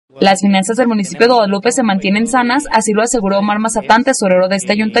Las finanzas del municipio de Guadalupe se mantienen sanas, así lo aseguró Omar Mazatán, tesorero de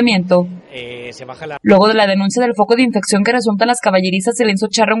este ayuntamiento. Luego de la denuncia del foco de infección que resultan las caballerizas de Lienzo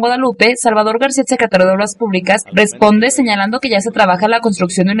Charro en Guadalupe, Salvador García, secretario de Obras Públicas, responde señalando que ya se trabaja la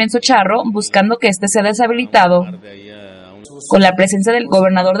construcción de un lienzo charro, buscando que este sea deshabilitado. Con la presencia del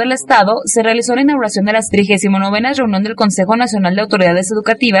gobernador del estado, se realizó la inauguración de la 39ª reunión del Consejo Nacional de Autoridades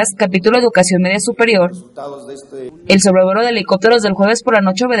Educativas, capítulo Educación Media Superior. El sobrevuelo de helicópteros del jueves por la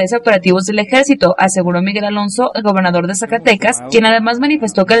noche obedece a operativos del ejército, aseguró Miguel Alonso, el gobernador de Zacatecas, quien además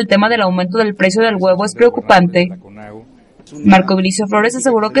manifestó que el tema del aumento del precio del huevo es preocupante. Marco Vinicio Flores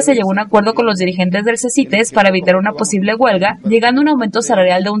aseguró que se llegó a un acuerdo con los dirigentes del CECITES para evitar una posible huelga, llegando a un aumento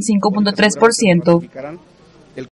salarial de un 5.3%.